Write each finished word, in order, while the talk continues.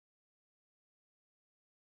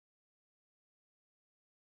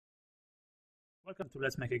Welcome to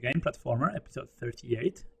Let's Make a Game Platformer, episode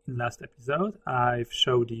 38. In last episode, I've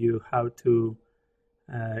showed you how to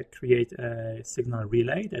create a signal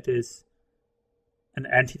relay that is an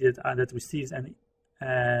entity that receives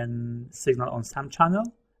an signal on some channel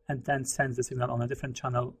and then sends the signal on a different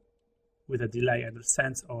channel with a delay, either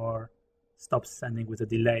sends or stops sending with a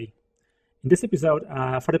delay. In this episode,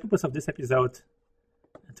 for the purpose of this episode,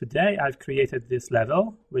 today I've created this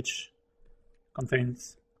level which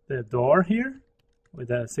contains the door here with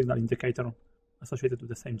a signal indicator associated with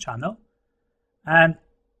the same channel. And,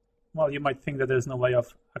 well, you might think that there's no way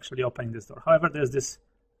of actually opening this door. However, there's this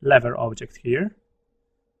lever object here,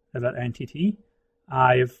 lever entity.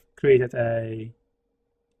 I've created a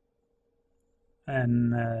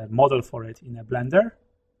model for it in a Blender.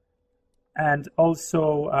 And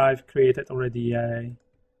also I've created already a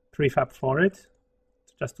prefab for it,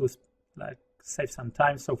 just to save some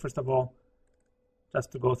time. So first of all, just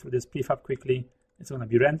to go through this prefab quickly, it's going to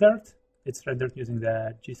be rendered. It's rendered using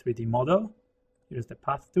the G3D model. Here's the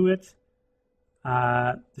path to it.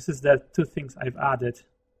 This is the two things I've added.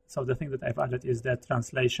 So the thing that I've added is the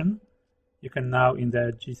translation. You can now in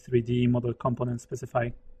the G3D model component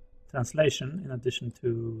specify translation in addition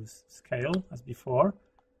to scale as before.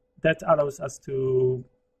 That allows us to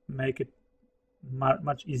make it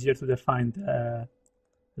much easier to define the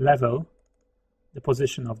level, the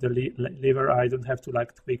position of the lever. I don't have to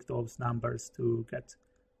tweak those numbers to get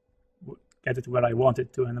it where I want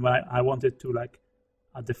it to, and when I want it to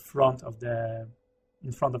at the front of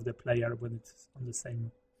in front of the player when it's on the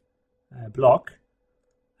same block.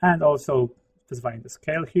 And also specifying the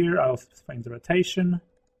scale here. I'll specify the rotation.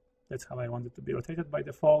 That's how I want it to be rotated by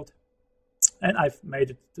default. And I've made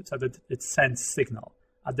it so that it sends signal.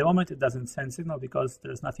 At the moment, it doesn't send signal because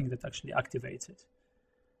there's nothing that actually activates it.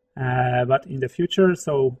 But in the future,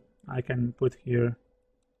 so I can put here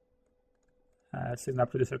a signal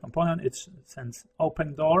producer component. It sends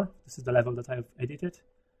open door. This is the level that I've edited.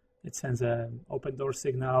 It sends an open door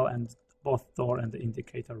signal, and both door and the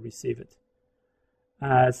indicator receive it.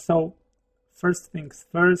 So first things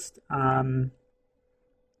first,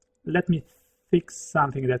 let me fix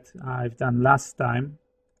something that I've done last time.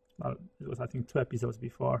 Well, it was I think 2 episodes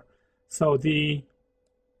before. So the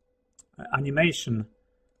animation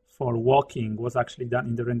for walking was actually done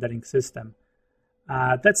in the rendering system.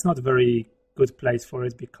 That's not a very good place for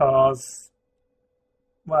it because,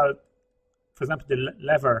 well, for example, the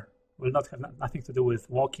lever will not have nothing to do with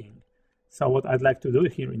walking. So what I'd like to do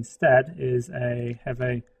here instead is have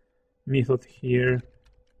a method here,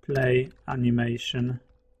 play animation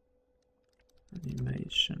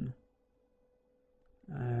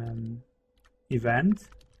event.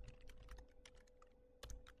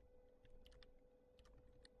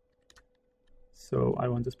 So I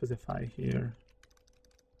want to specify here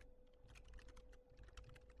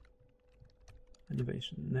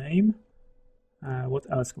animation name. What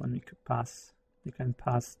else can we pass? We can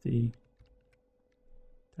pass the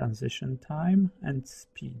transition time and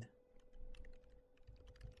speed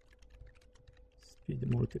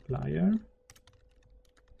multiplier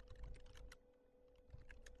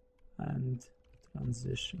and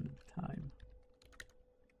transition time.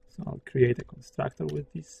 So I'll create a constructor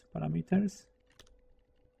with these parameters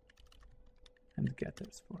and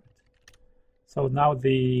getters for it. So now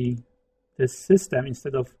the system,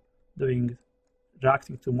 instead of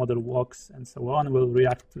reacting to model walks and so on, will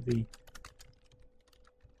react to the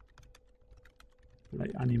play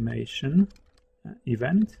animation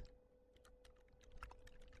event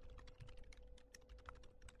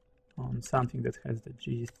on something that has the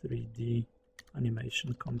G3D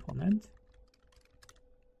animation component.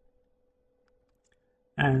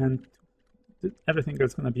 And everything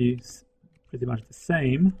else is going to be pretty much the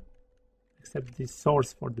same, except the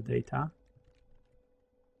source for the data.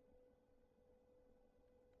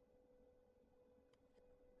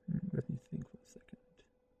 Let me think for a second.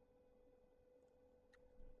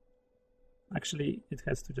 Actually, it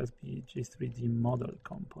has to just be G3D model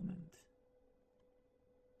component.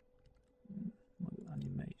 Model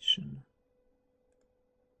animation.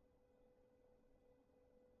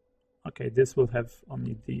 Okay, this will have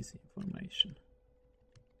only this information.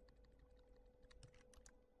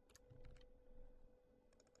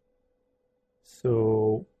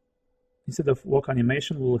 So instead of walk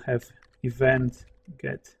animation, we'll have event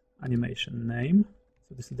get animation name.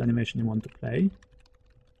 So this is the animation you want to play.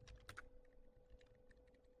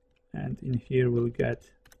 And in here we'll get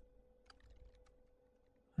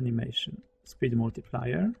animation speed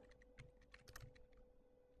multiplier.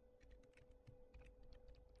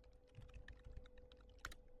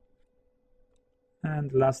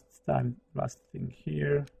 And last thing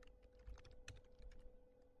here,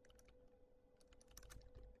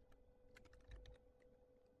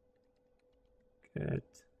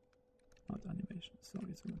 animation. So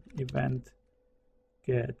it's going to be event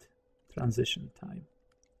get transition time.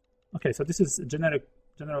 Okay, so this is a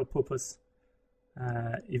general purpose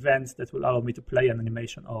event that will allow me to play an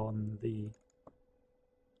animation on the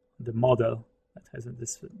model that has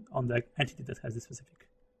this, on the entity that has the specific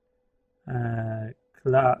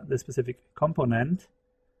the specific component.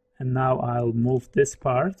 And now I'll move this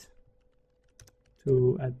part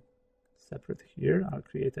to a separate here. I'll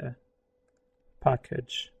create a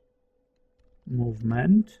package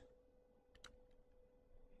movement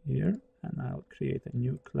here, and I'll create a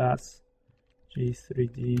new class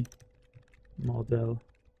G3D model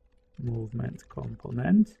movement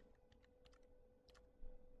component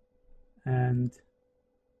and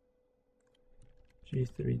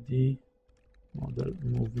G3D model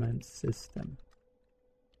movement system.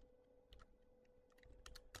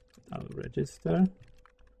 I'll register.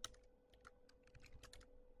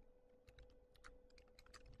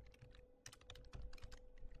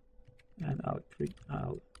 And I'll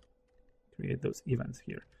create those events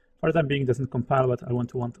here. For the time being, it doesn't compile, but I want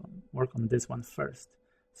to work on this one first.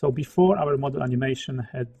 So before, our model animation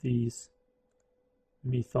had these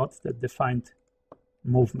methods that defined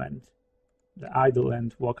movement, the idle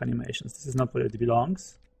and walk animations. This is not where it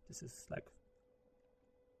belongs. This is like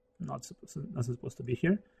not supposed to be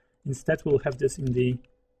here. Instead, we'll have this in the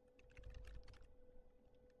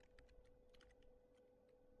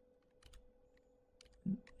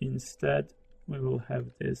we will have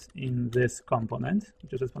this in this component,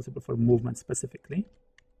 which is responsible for movement specifically.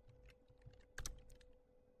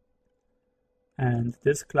 And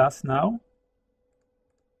this class now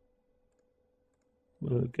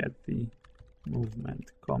will get the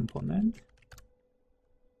movement component.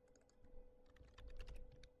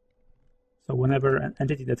 So whenever an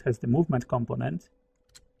entity that has the movement component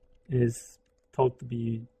is thought to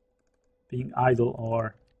be being idle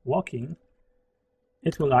or walking,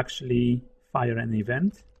 it will actually fire an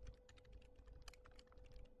event,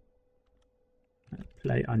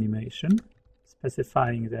 play animation,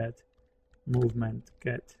 specifying that movement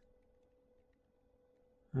get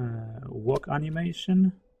walk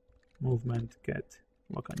animation, movement get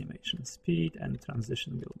walk animation speed, and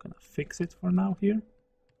transition. We're gonna fix it for now here.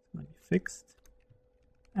 It's gonna be fixed,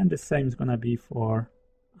 and the same is gonna be for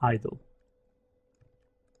idle.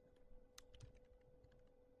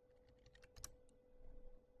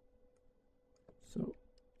 So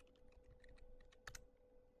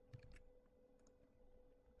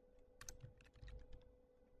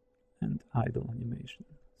and idle animation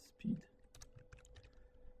speed.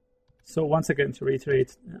 So once again, to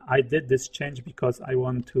reiterate, I did this change because I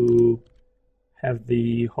want to have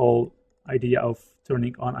the whole idea of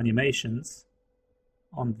turning on animations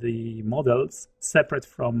on the models separate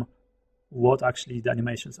from what actually the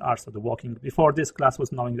animations are. So the walking, before this class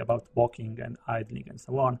was knowing about walking and idling and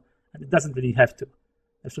so on, and it doesn't really have to.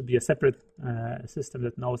 There should be a separate system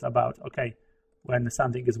that knows about, okay, when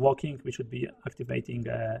something is walking, we should be activating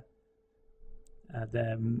the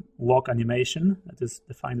walk animation that is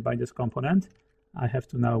defined by this component. I have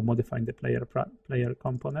to now modify the player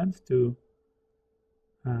component to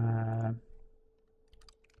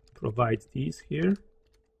provide these here.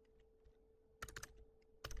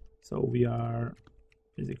 So we are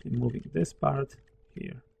basically moving this part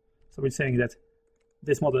here. So we're saying that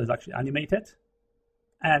this model is actually animated,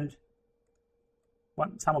 and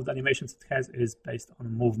some of the animations it has is based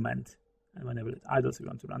on movement. And whenever it idles, we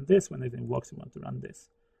want to run this. Whenever it walks, we want to run this.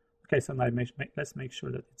 Okay, so now let's make sure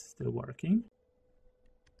that it's still working.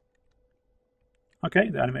 Okay,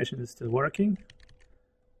 the animation is still working.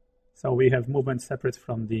 So we have movement separate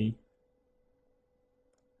from the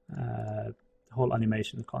whole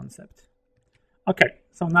animation concept. Okay,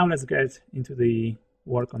 so now let's get into the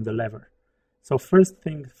work on the lever. So first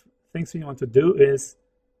things we want to do is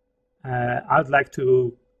I'd like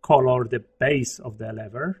to color the base of the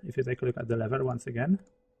lever. If you take a look at the lever once again,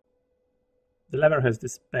 the lever has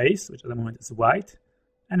this base, which at the moment is white,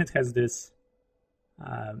 and it has this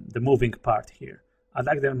the moving part here. I'd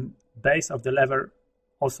like the base of the lever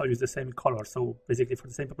also use the same color. So basically, for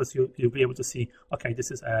the same purpose, you'll be able to see, okay,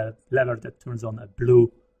 this is a lever that turns on a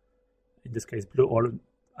blue, in this case blue, or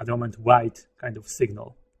at the moment white kind of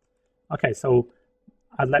signal. Okay, so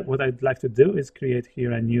what I'd like to do is create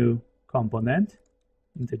here a new component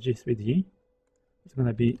in the G3D. It's going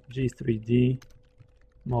to be G3D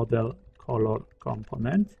model color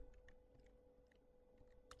component.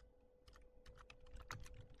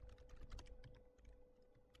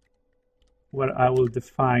 Where I will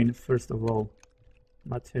define, first of all,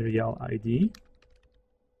 material ID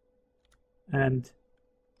and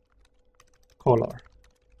color.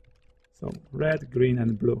 So red, green,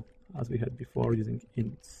 and blue. as we had before using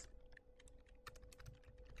ints.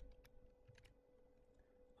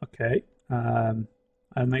 Okay,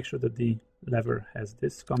 I'll make sure that the lever has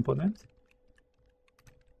this component,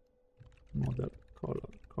 model color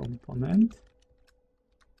component,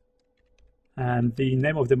 and the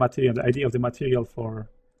name of the material, the ID of the material for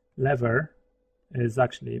lever is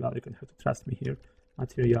actually, well, you can have to trust me here,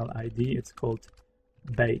 material ID, it's called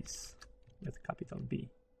base, with capital B.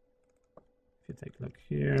 If you take a look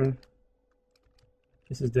here,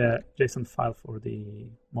 this is the JSON file for the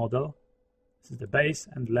model. This is the base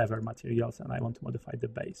and lever materials, and I want to modify the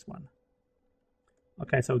base one.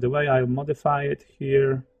 Okay, so the way I modify it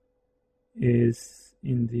here is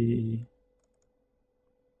in the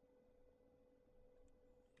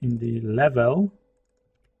level,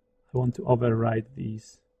 I want to override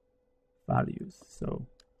these values. So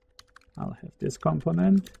I'll have this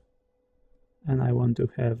component, and I want to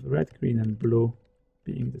have red, green, and blue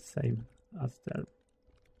being the same as the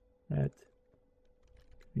red,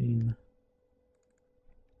 green,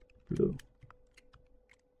 blue.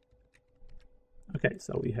 Okay,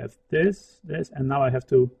 so we have this, and now I have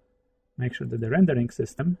to make sure that the rendering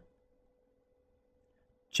system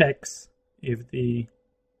checks if the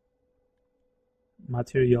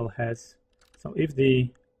material has, so if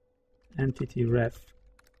the entity ref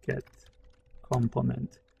get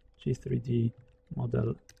component G3D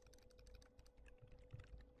model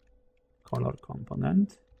color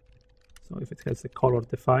component, so if it has a color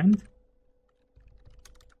defined,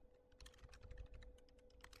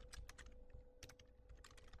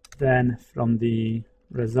 then from the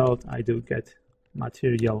result I do get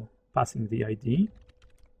material passing the ID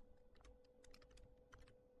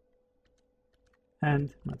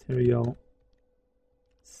and material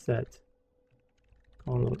set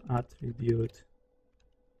color attribute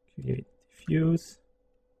create diffuse,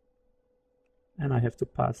 and I have to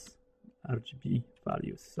pass RGB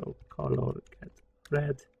values, so color get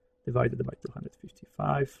red divided by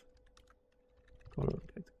 255, color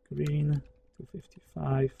get green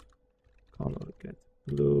 255, color get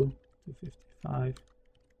blue 255,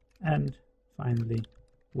 and finally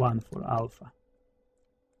 1 for alpha.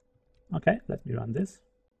 Okay, let me run this.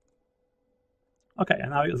 Okay, and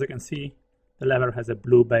now as you can see, the lever has a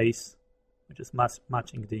blue base, which is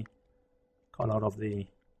matching the color of the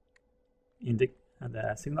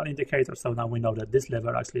signal indicator. So now we know that this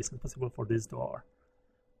lever actually is possible for this door.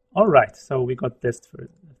 All right, so we got this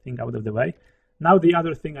thing out of the way. Now the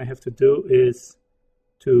other thing I have to do is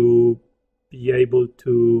to be able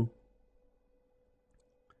to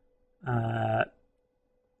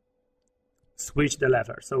switch the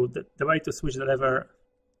lever. So the way to switch the lever,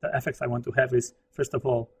 the effects I want to have is, first of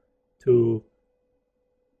all, to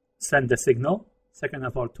send the signal. Second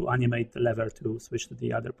of all, to animate the lever to switch to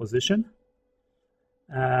the other position.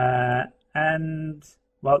 And,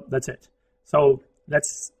 well, that's it. So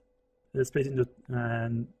let's split into,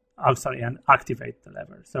 and activate the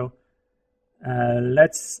lever. So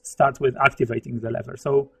let's start with activating the lever.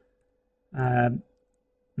 So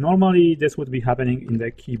normally this would be happening in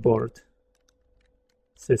the keyboard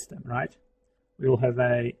system, right? We will have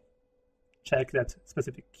a check that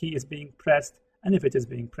specific key is being pressed, and if it is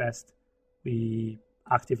being pressed, we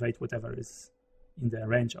activate whatever is in the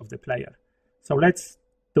range of the player. So let's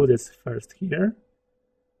do this first here.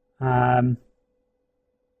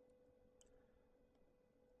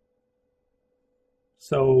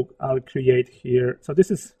 So I'll create here, so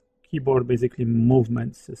this is keyboard basically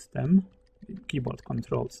movement system, keyboard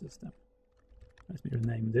control system. Let me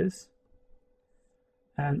rename this.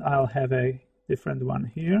 And I'll have a different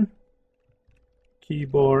one here,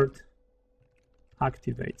 keyboard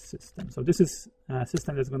activate system. So this is a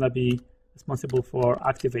system that's going to be responsible for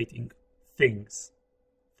activating things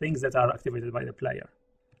that are activated by the player.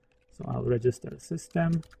 So I'll register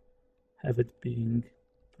system, have it being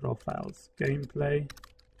profiles gameplay.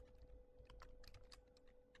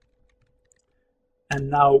 And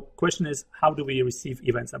now question is, how do we receive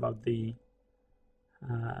events about the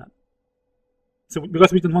so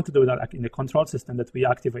because we don't want to do that in the control system, that we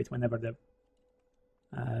activate whenever the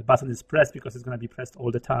button is pressed, because it's going to be pressed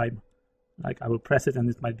all the time. Like I will press it and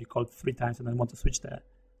it might be called 3 times, and I want to switch the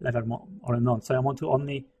lever or not. So I want to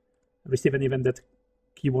only receive an event that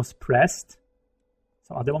key was pressed.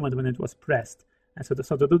 So at the moment when it was pressed. And so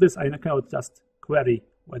to do this, I cannot just query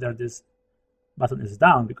whether this button is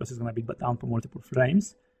down, because it's going to be down for multiple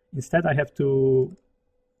frames. Instead, I have to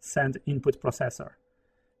send input processor.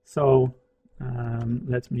 So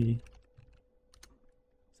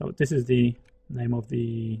so this is the name of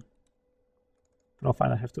the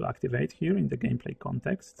profile I have to activate here in the gameplay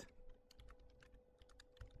context.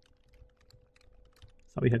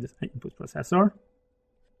 So we have this input processor.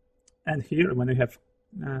 And here, when we have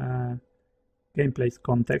gameplay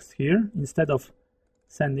context here, instead of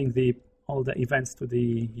sending all the events to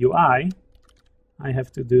the UI, I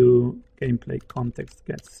have to do gameplay context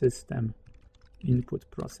get system input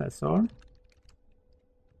processor.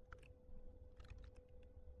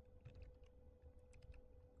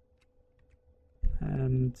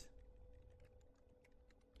 And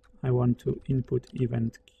I want to input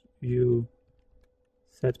event queue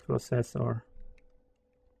set processor.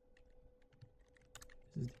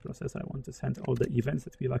 This is the processor I want to send all the events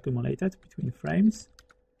that we've accumulated between frames.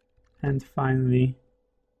 And finally,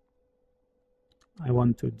 I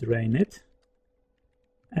want to drain it.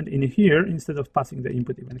 And in here, instead of passing the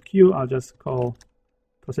input event queue, I'll just call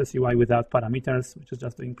process UI without parameters, which is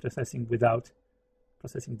just doing processing without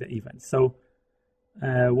processing the events. So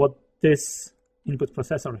what this input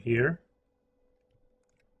processor here,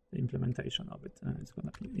 the implementation of it, it's going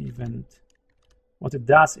to be event. What it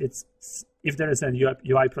does, it's if there is a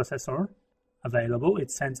UI processor available, it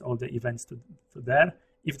sends all the events to there.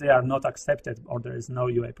 If they are not accepted or there is no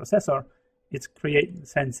UI processor, it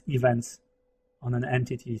sends events on an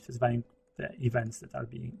entity specifying the events that are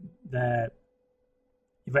the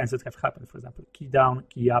events that have happened, for example, key down,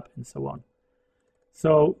 key up, and so on.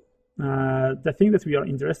 So the thing that we are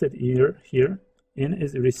interested here in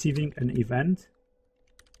is receiving an event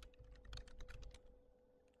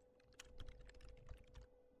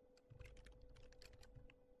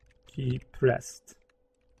key pressed,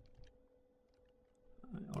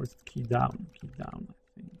 or is it key down, I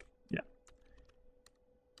think, yeah.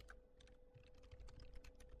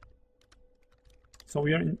 So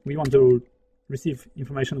we want to receive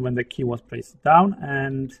information when the key was placed down,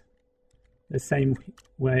 and the same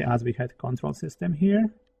way as we had control system here,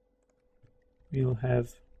 we'll have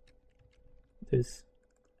this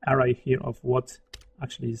array here of what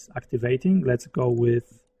actually is activating. Let's go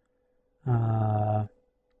with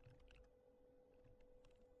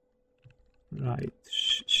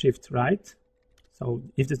shift right. So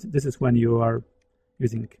if this is when you are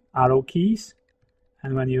using arrow keys,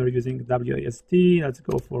 and when you're using WASD, let's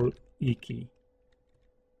go for E key.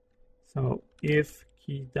 So if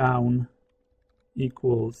key down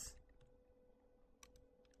equals,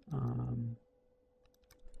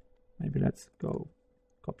 maybe let's go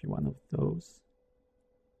copy one of those.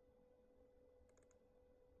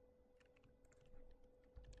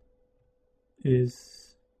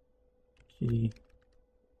 Is key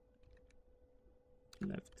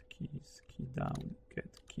left keys, key down, get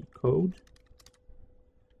key code.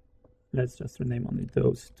 Let's just rename only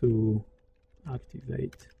those to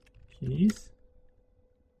activate keys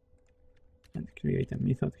and create a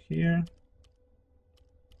method here.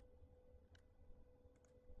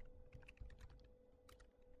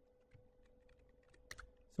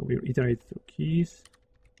 So we iterate through keys.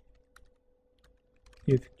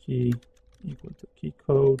 If key equal to key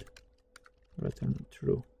code, return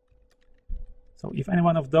true. So if any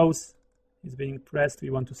one of those is being pressed, we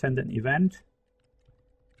want to send an event.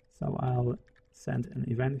 So I'll send an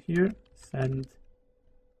event here, send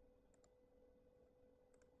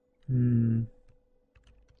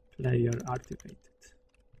player activated.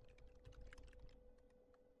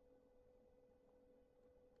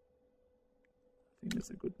 I think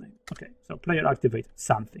that's a good name. Okay, so player activated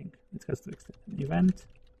something. It has to extend an event.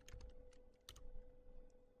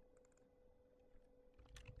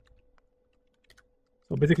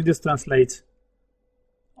 So basically this translates,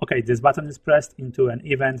 okay, this button is pressed, into an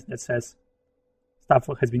event that says stuff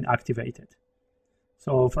has been activated.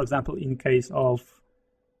 So for example, in case of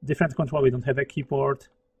different control, we don't have a keyboard.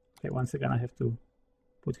 Okay, once again, I have to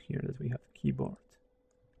put here that we have keyboard.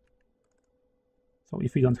 So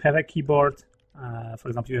if we don't have a keyboard, for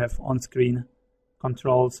example, you have on-screen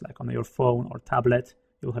controls like on your phone or tablet,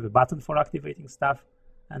 you'll have a button for activating stuff,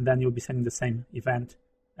 and then you'll be sending the same event.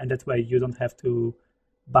 And that way you don't have to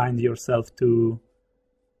bind yourself to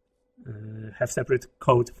have separate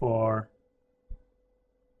code for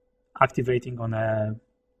activating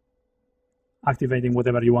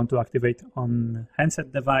whatever you want to activate on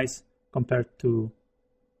handset device compared to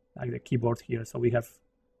like the keyboard here. So we have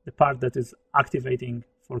the part that is activating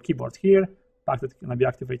for keyboard here, part that's going to be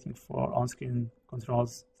activating for on-screen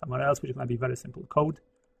controls somewhere else, which is going to be very simple code,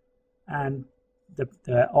 and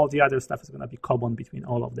all the other stuff is going to be common between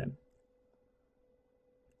all of them.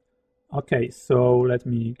 Okay, so let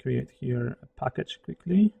me create here a package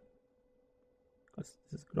quickly, because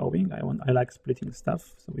this is growing. I like splitting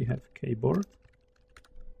stuff. So we have keyboard,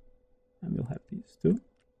 and we'll have these two.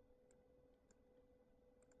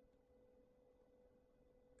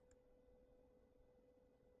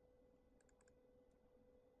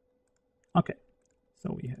 Okay,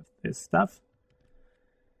 so we have this stuff.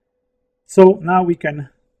 So now we can,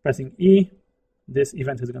 pressing E, this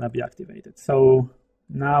event is going to be activated. So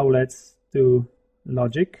now let's do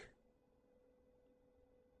logic.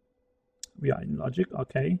 We are in logic,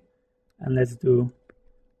 okay. And let's do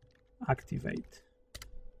activate.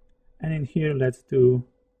 And in here, let's do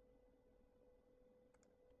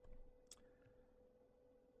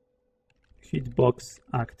hitbox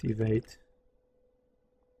activate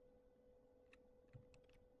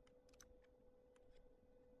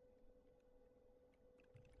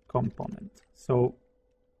component. So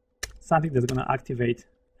something that's going to activate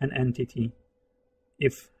an entity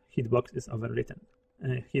if hitbox is overwritten.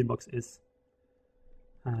 Hitbox is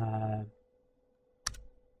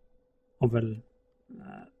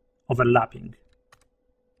overlapping.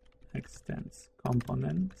 Extends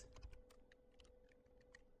component.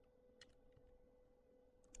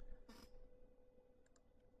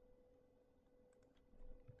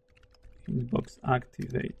 Hitbox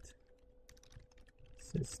activate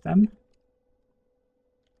system.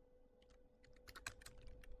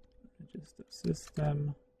 Register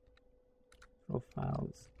system.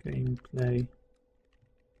 Profiles, gameplay.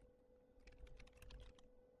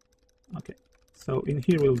 Okay, so in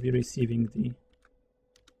here we'll be receiving the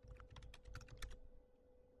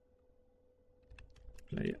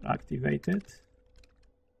player activated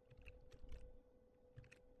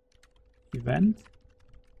event,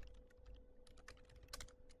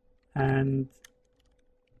 and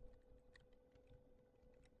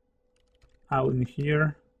I'll in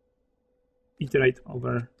here iterate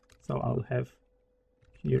over, so I'll have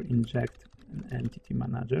here inject an entity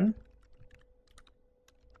manager.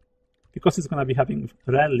 Because it's going to be happening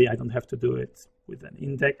rarely, I don't have to do it with an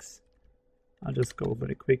index. I'll just go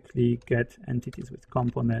very quickly, get entities with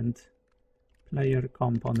component, player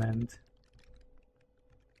component,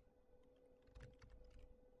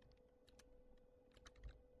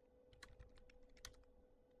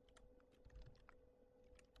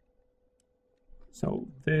 so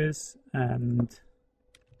this and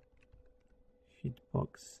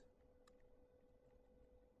hitbox.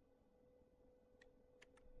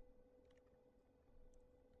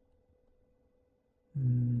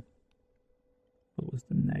 What was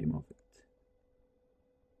the name of it?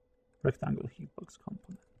 Rectangle hitbox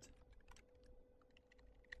component.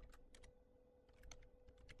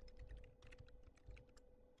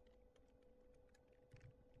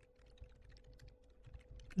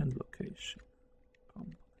 And location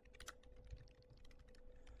component.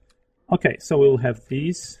 Okay, so we'll have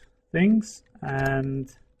these things,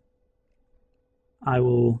 and I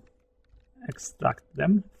will extract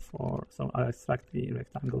them for, so I'll extract the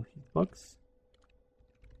rectangle hitbox.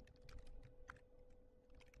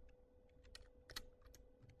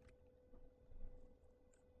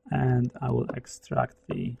 And I will extract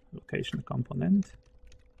the location component.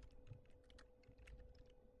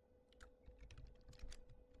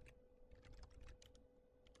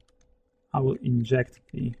 I will inject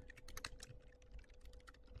the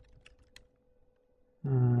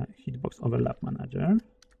hitbox overlap manager.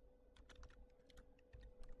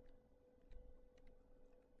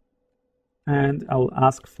 And I will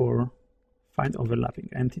ask for find overlapping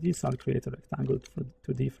entities. So I'll create a rectangle for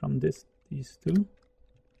 2D from these two.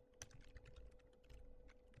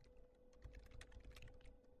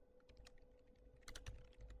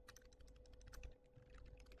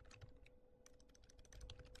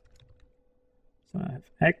 So I have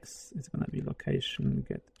X, it's going to be location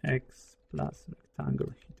get X plus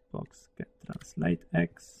rectangle hitbox get translate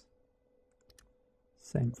X.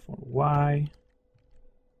 Same for Y.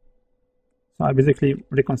 So I basically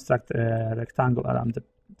reconstruct a rectangle around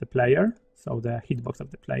the player, so the hitbox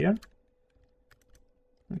of the player.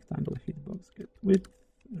 Rectangle hitbox get width,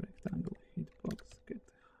 rectangle hitbox get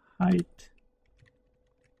height.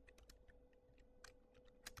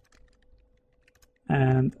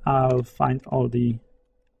 And I'll find all the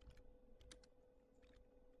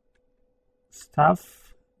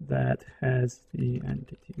stuff that has the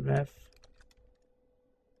entity ref,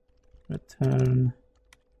 return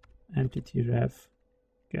entity ref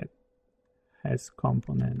get has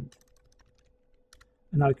component,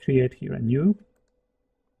 and I'll create here a new.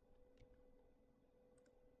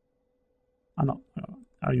 Oh no,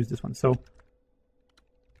 I'll use this one. So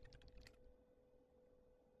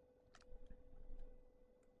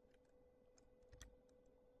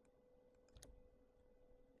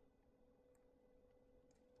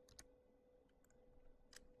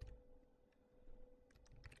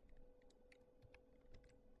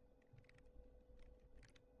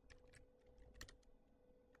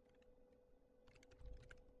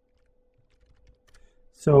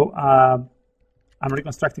So I'm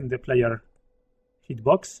reconstructing the player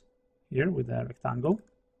hitbox here with a rectangle.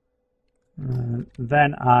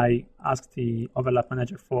 Then I ask the overlap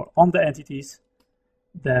manager for on the entities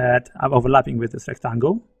that are overlapping with this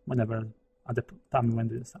rectangle, whenever at the time when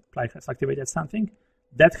the player has activated something,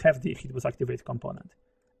 that have the hitbox activate component.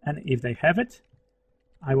 And if they have it,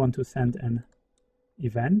 I want to send an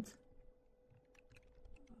event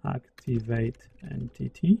activate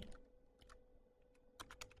entity.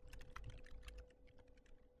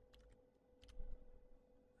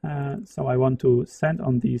 So I want to send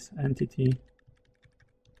on these entities,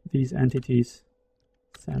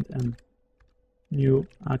 send a new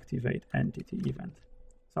activate entity event.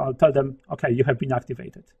 So I'll tell them, okay, you have been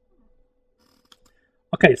activated.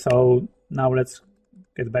 Okay, so now let's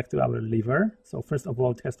get back to our lever. So first of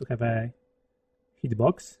all, it has to have a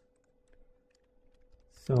hitbox.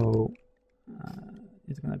 So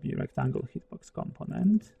it's going to be a rectangle hitbox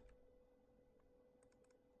component.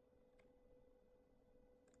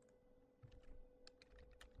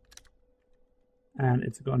 And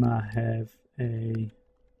it's gonna have a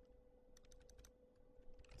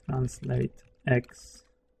translate x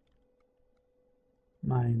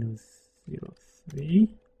minus 0.3,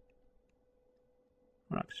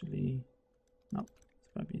 or actually, no, it's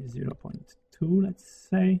gonna be 0.2, let's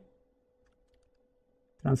say.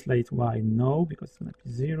 Translate y, no, because it's gonna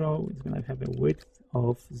be 0. It's gonna have a width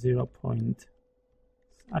of 0.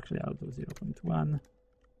 Actually, I'll do 0.1,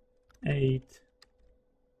 8,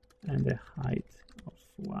 and a height of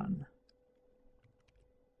 1.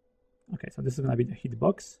 Okay, so this is going to be the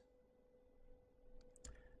hitbox,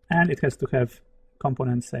 and it has to have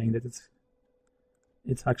components saying that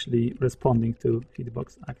it's actually responding to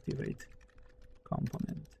hitbox activate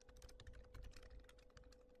component.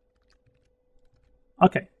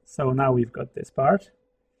 Okay, so now we've got this part.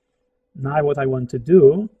 Now what I want to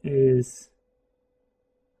do is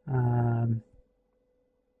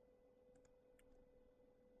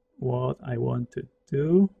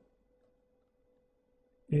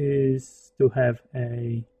to have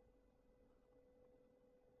in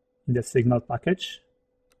the signal package,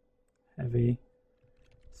 have a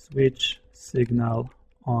switch signal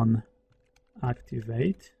on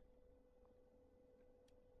activate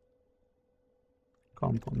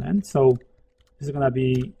component. So this is going to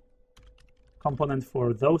be component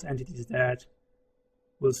for those entities that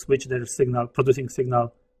will switch their signal, producing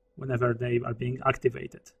signal whenever they are being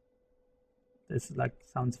activated. This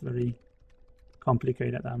sounds very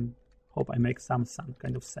complicated. I hope I make some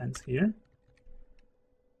kind of sense here.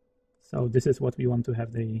 So this is what we want to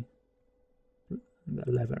have the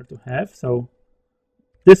lever to have. So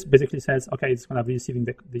this basically says, okay, it's going to be receiving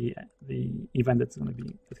the event that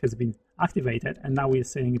has been activated, and now we're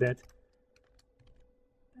saying that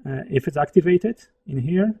if it's activated in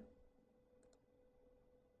here,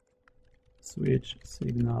 switch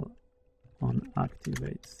signal on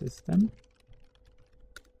activate system,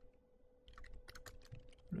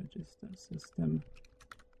 register system,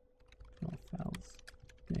 profiles,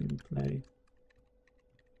 gameplay.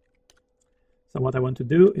 So what I want to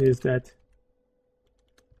do is that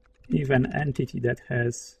if an entity that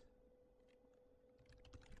has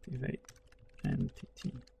activate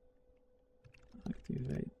entity,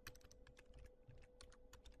 activate,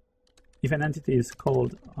 if an entity is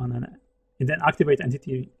called on an, then activate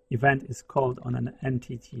entity event is called on an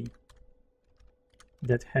entity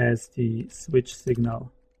that has the switch signal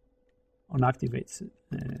on activate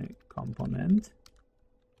component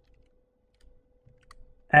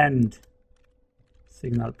and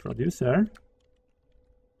signal producer,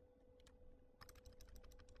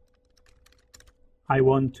 I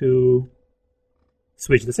want to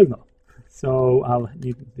switch the signal. So I'll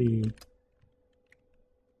need the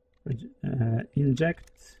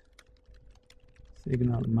inject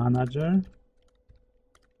signal manager.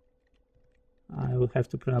 I will have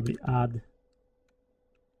to probably add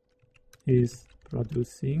is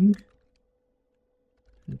producing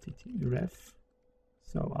entity ref.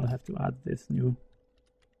 So I'll have to add this new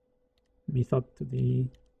method to the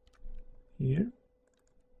here,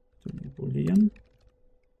 to the boolean,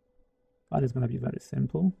 but it's going to be very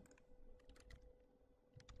simple.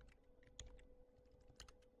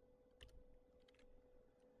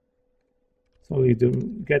 So we do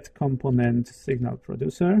get component signal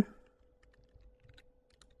producer,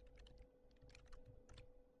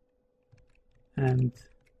 and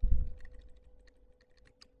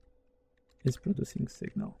is producing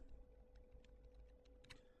signal.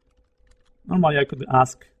 Normally I could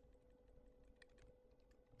ask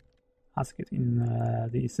it in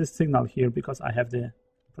the signal here because I have the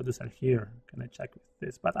producer here. Can I check with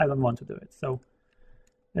this? But I don't want to do it. So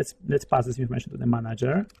let's pass this information to the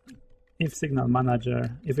manager. If signal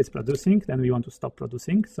manager, if it's producing, then we want to stop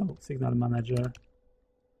producing. So signal manager,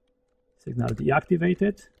 signal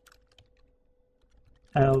deactivated,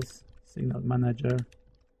 else signal manager,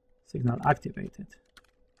 signal activated.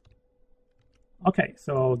 Okay,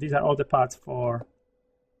 so these are all the parts for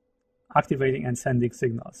activating and sending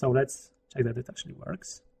signals. So let's check that it actually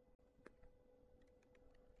works.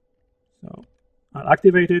 So I'll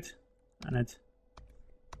activate it, and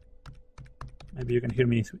maybe you can hear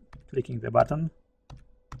me clicking the button.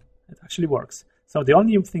 It actually works. So the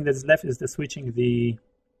only thing that's left is the switching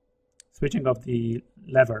of the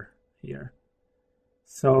lever here.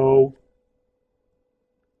 So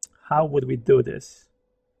how would we do this?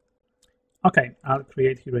 Okay, I'll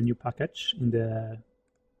create here a new package in the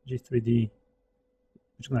G3D,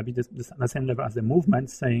 which is going to be the same level as the movement,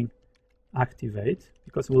 saying activate,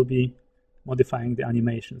 because we'll be modifying the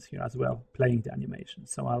animations here as well, playing the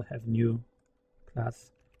animations. So I'll have new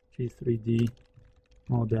class G3D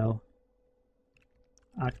model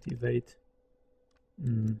activate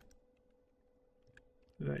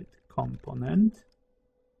component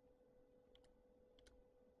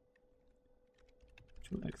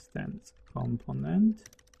to extend component.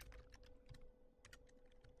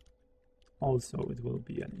 Also, it will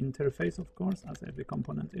be an interface, of course, as every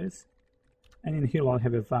component is. And in here, I'll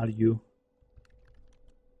have a value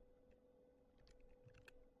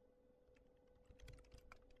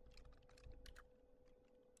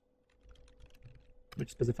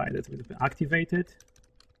which specifies that it will be activated.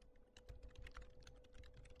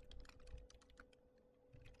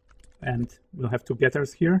 And we'll have two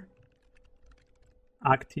getters here.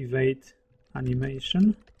 Activate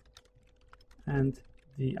animation and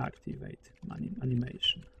deactivate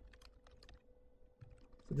animation.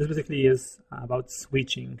 So this basically is about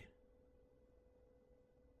switching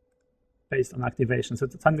based on activation. So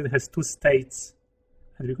it's something that has two states,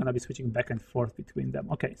 and we're going to be switching back and forth between them.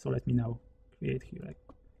 Okay, so let me now create here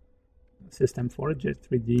a system for it.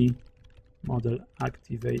 G3D model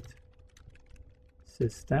activate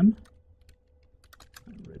system.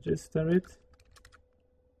 Register it.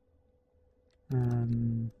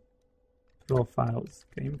 Profiles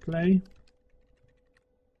gameplay.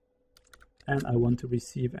 And I want to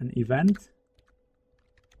receive an event.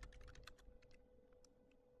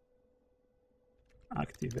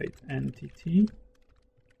 Activate entity.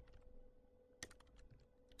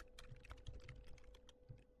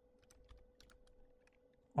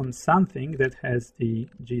 On something that has the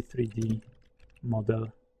G3D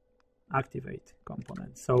model activate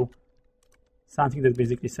component. So something that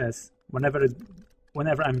basically says whenever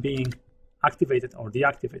I'm being activated or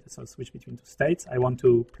deactivated, so switch between two states, I want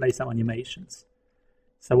to play some animations.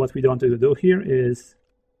 So what we want to do here is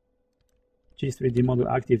G3D model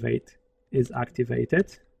activate is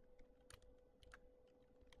activated.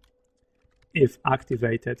 If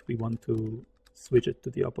activated, we want to switch it to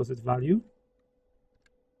the opposite value.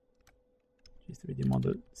 G3D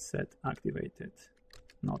model set activated,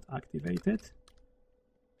 not activated.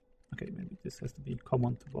 Okay, maybe this has to be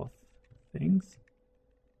common to both things.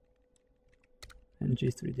 And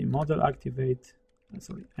G3D model activate,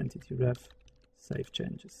 entity ref, save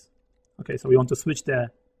changes. Okay, so we want to switch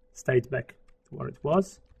the state back to where it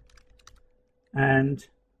was. And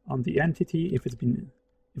on the entity, if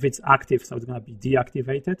it's active, so it's going to be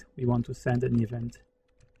deactivated, we want to send an event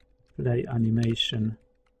play animation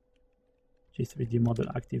G3D model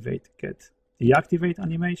activate get deactivate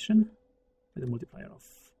animation with a multiplier of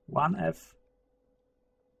 1f.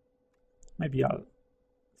 Maybe I'll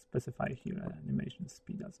specify here animation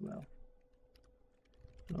speed as well.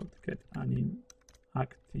 Float get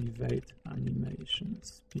activate animation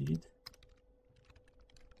speed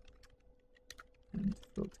and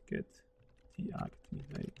float get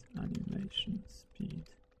deactivate animation speed.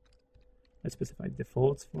 Let's specify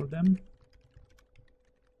defaults for them.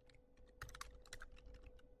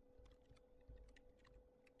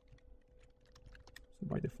 So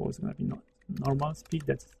by default, it's going to be not normal speed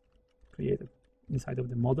that's created inside of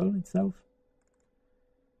the model itself.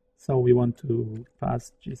 So we want to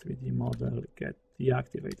pass G3D model get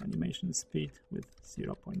deactivate animation speed with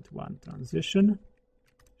 0.1 transition.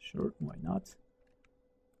 Sure, why not?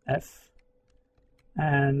 F.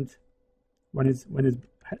 And when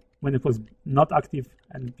it was not active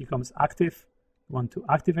and becomes active, we want to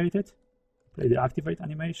activate it, play the activate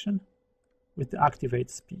animation with the activate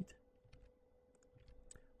speed.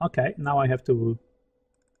 Okay, now I have to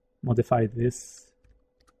modify this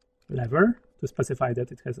lever to specify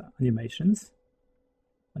that it has animations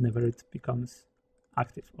whenever it becomes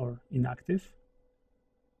active or inactive.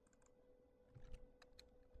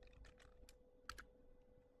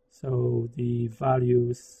 So the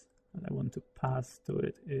values that I want to pass to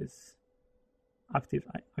it is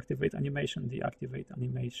activate animation, deactivate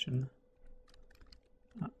animation,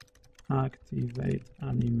 activate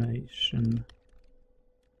animation.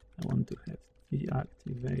 I want to have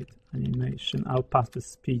deactivate animation. I'll pass the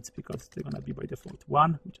speeds because they're going to be by default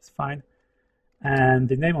 1, which is fine. And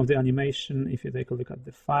the name of the animation, if you take a look at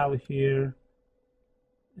the file here,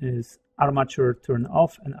 is armature turn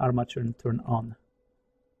off and armature turn on.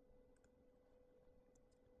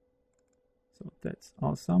 So that's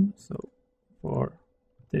awesome. So for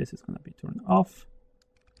this is going to be turned off.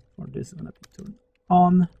 For this is going to be turned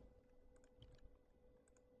on.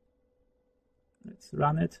 Let's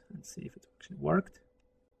run it and see if it actually worked.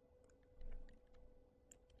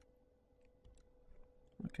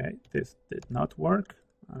 Okay, this did not work.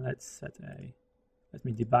 Let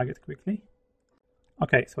me debug it quickly.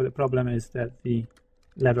 Okay, so the problem is that the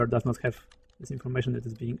lever does not have this information that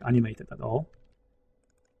is being animated at all.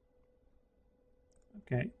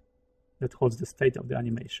 Okay, that holds the state of the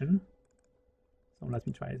animation. So let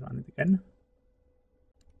me try to run it again.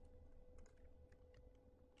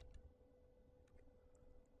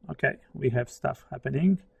 Okay, we have stuff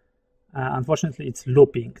happening. Unfortunately, it's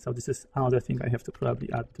looping. So this is another thing I have to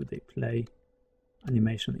probably add to the play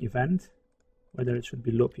animation event, whether it should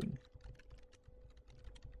be looping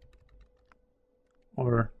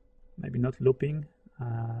or maybe not looping.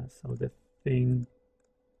 So the thing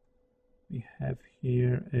we have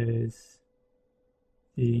here is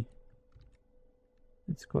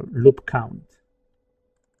it's called loop count.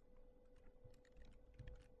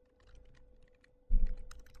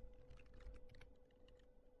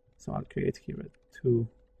 So I'll create here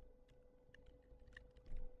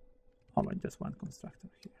just one constructor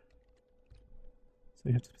here. So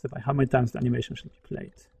you have to specify how many times the animation should be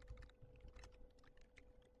played.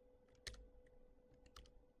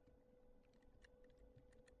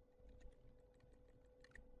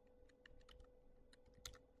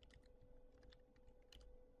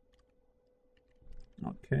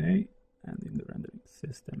 Okay, and in the rendering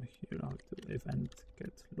system here, I'll do event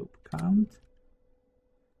get loop count.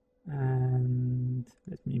 And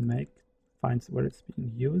let me find where it's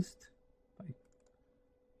being used by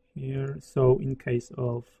here. So in case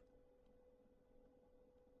of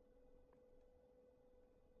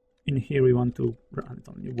in here we want to run it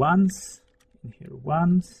only once, in here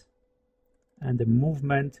once, and the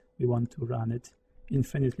movement we want to run it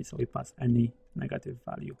infinitely, so we pass any negative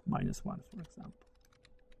value, -1 for example.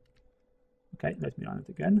 Okay, let me run it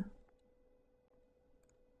again.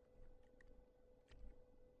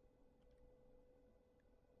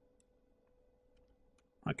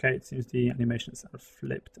 Okay, it seems the animations are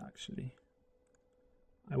flipped actually.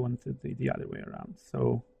 I wanted the other way around.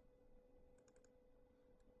 So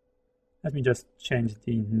let me just change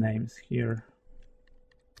the names here.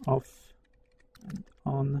 Off and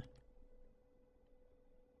on.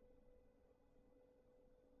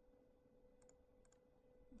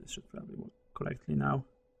 This should probably work correctly now.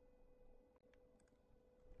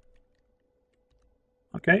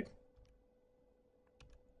 Okay.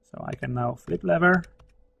 So I can now flip lever.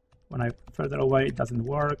 When I'm further away, it doesn't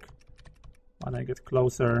work. When I get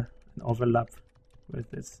closer and overlap with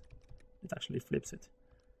this, it actually flips it.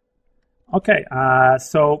 Okay,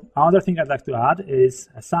 so another thing I'd like to add is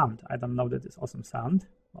a sound. I downloaded this awesome sound.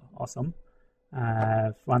 Well, awesome.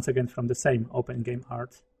 Once again, from the same Open Game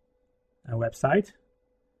Art website.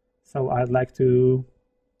 So I'd like to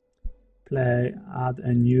add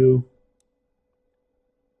a new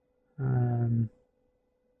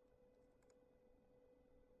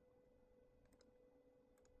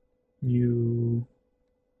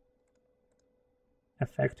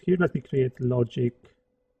effect here. Let me create logic,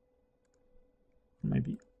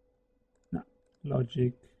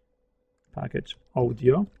 logic package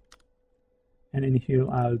audio, and in here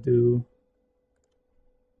I'll do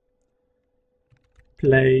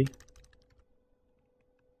play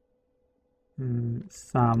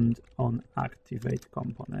sound on activate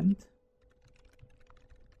component,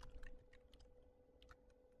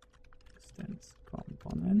 extends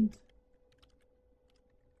component,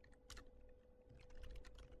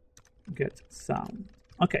 get sound.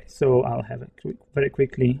 Okay, so I'll have it very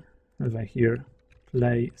quickly over here,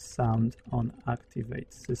 play sound on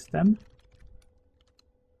activate system,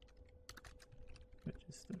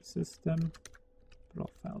 register system,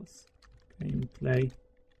 profiles, gameplay.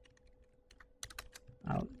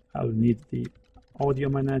 I'll need the audio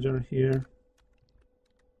manager here,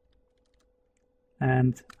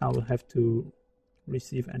 and I'll have to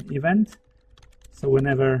receive an event. So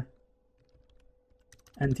whenever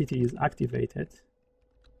entity is activated,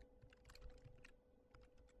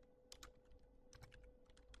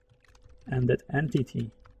 and that entity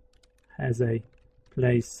has a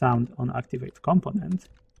play sound on activate component,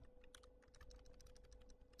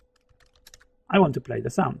 I want to play the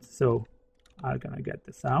sound. So I'm gonna get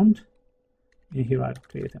the sound. In here I'll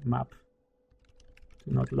create a map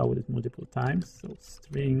to not load it multiple times. So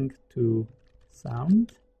string to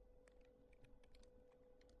sound.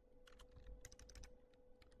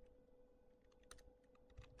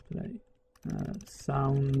 Play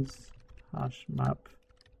sounds hash map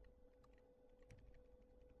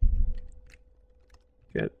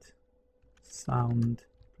get sound,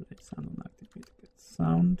 play sound on activate, get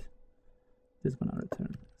sound. This is gonna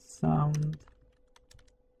return sound.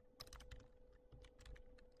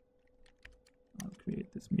 I'll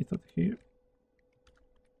create this method here.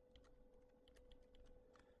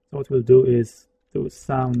 So what we'll do is do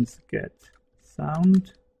sounds get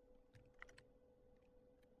sound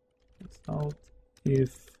result.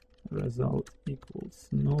 If result equals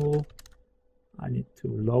null, I need to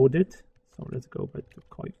load it. So let's go back to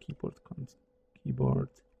keyboard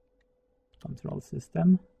control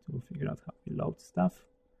system to figure out how we load stuff.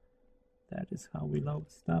 That is how we load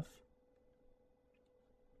stuff.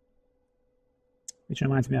 Which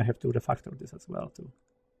reminds me, I have to refactor this as well to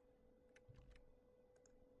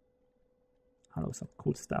allow some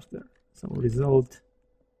cool stuff there. So result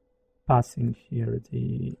passing here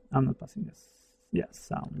the, I'm not passing this, yeah,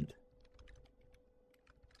 sound.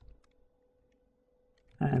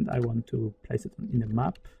 And I want to place it in the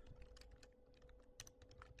map.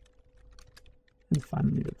 And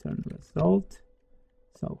finally return result.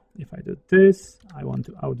 So if I do this, I want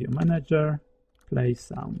to audio manager, play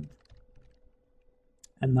sound.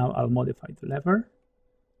 And now I'll modify the lever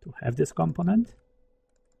to have this component.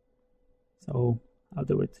 So I'll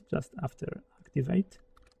do it just after activate.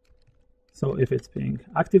 So if it's being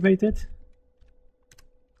activated,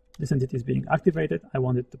 this entity is being activated, I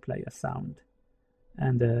want it to play a sound.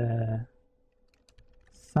 And the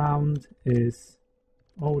sound is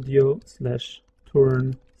audio /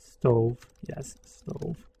 turn stove, yes,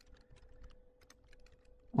 stove,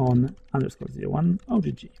 on _01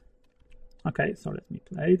 OGG. Okay, so let me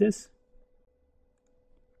play this.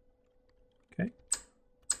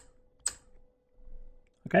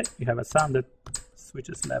 Okay, you have a sound that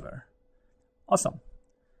switches lever. Awesome.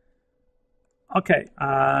 Okay,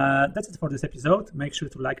 that's it for this episode. Make sure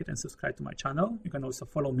to like it and subscribe to my channel. You can also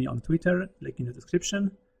follow me on Twitter, link in the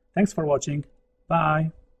description. Thanks for watching.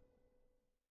 Bye.